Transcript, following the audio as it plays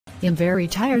I'm very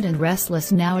tired and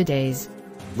restless nowadays.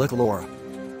 Look, Laura.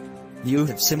 You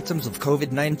have symptoms of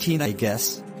COVID-19, I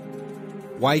guess.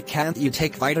 Why can't you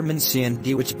take vitamin C and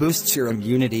D, which boosts your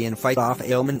immunity and fight off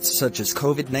ailments such as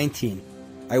COVID-19?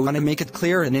 I want to make it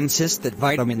clear and insist that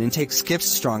vitamin intake skips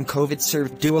strong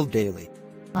COVID-served dual daily.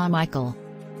 Michael.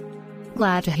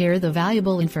 Glad to hear the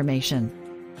valuable information.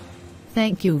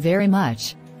 Thank you very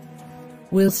much.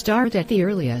 We'll start at the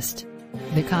earliest.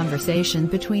 The conversation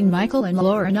between Michael and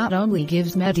Laura not only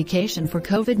gives medication for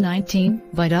COVID-19,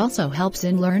 but also helps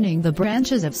in learning the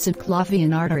branches of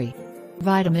subclavian artery.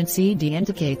 Vitamin C/D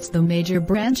indicates the major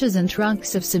branches and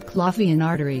trunks of subclavian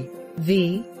artery.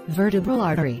 V. Vertebral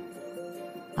artery.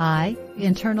 I.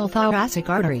 Internal thoracic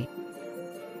artery.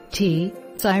 T.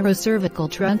 Thyrocervical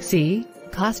trunk. C.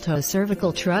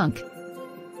 Costocervical trunk.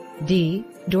 D.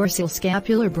 Dorsal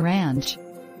scapular branch.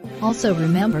 Also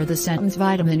remember the sentence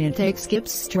vitamin intake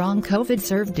skips strong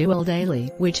COVID-served dual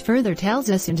daily, which further tells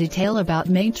us in detail about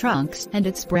main trunks and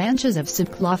its branches of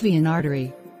subclavian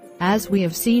artery. As we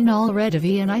have seen already,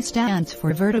 VNI stands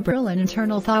for vertebral and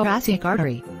internal thoracic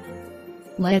artery.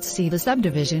 Let's see the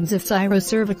subdivisions of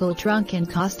thyrocervical trunk and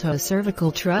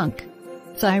costocervical trunk.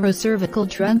 Thyrocervical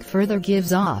trunk further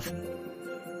gives off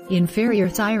inferior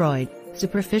thyroid,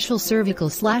 superficial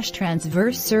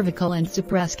cervical/transverse cervical and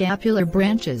suprascapular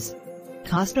branches.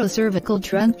 Costocervical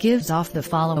trunk gives off the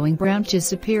following branches: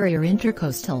 superior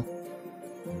intercostal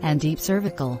and deep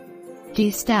cervical.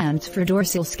 D stands for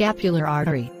dorsal scapular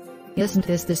artery. Isn't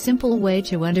this the simple way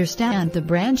to understand the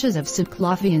branches of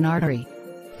subclavian artery?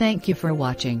 Thank you for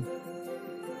watching.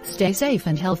 Stay safe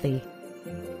and healthy.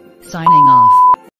 Signing off.